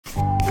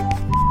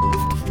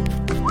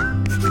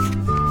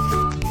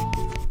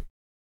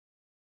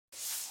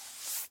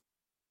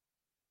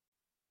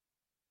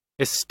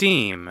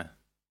Esteem.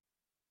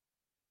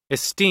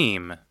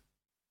 Esteem.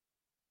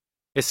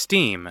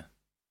 Esteem.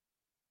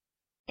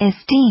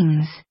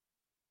 Esteems.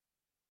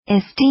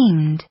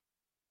 Esteemed.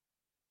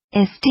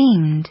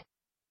 Esteemed.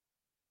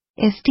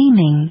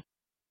 Esteeming.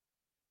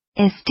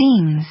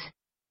 Esteems.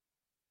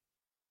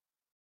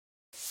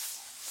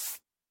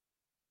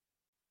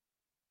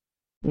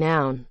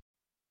 Noun.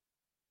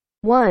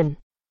 1.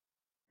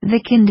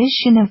 The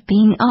condition of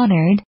being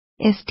honored,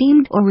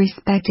 esteemed or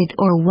respected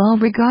or well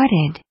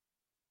regarded.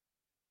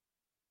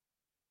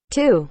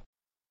 2.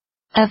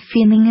 A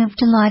feeling of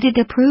delighted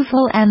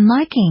approval and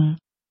liking.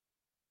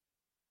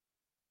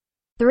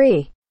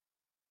 3.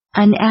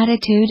 An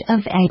attitude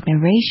of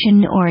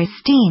admiration or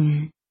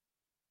esteem.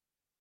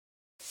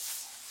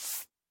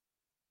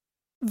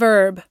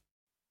 Verb.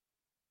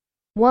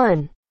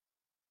 1.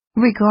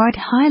 Regard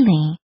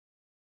highly.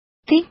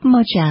 Think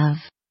much of.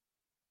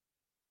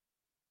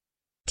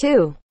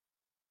 2.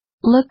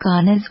 Look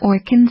on as or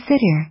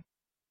consider.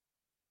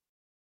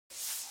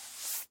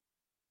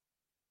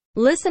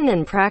 Listen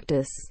and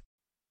practice.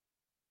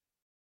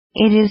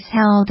 It is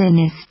held in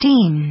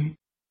esteem.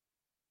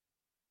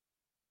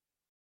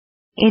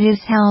 It is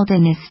held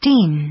in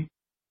esteem.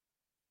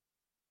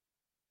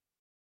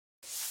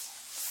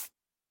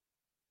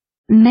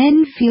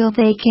 Men feel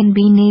they can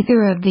be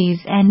neither of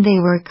these and they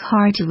work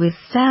hard to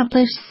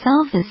establish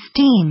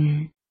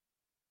self-esteem.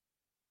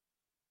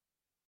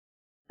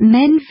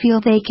 Men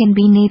feel they can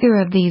be neither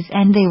of these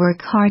and they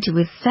work hard to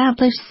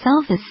establish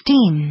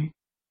self-esteem.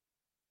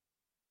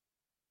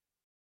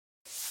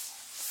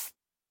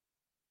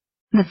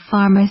 The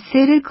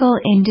pharmaceutical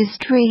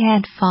industry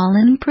had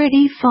fallen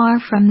pretty far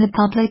from the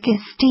public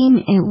esteem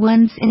it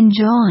once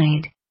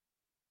enjoyed.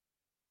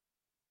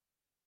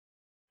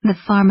 The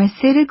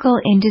pharmaceutical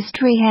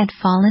industry had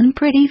fallen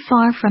pretty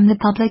far from the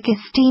public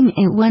esteem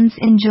it once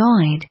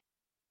enjoyed.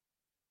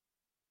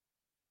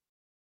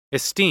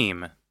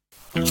 Esteem.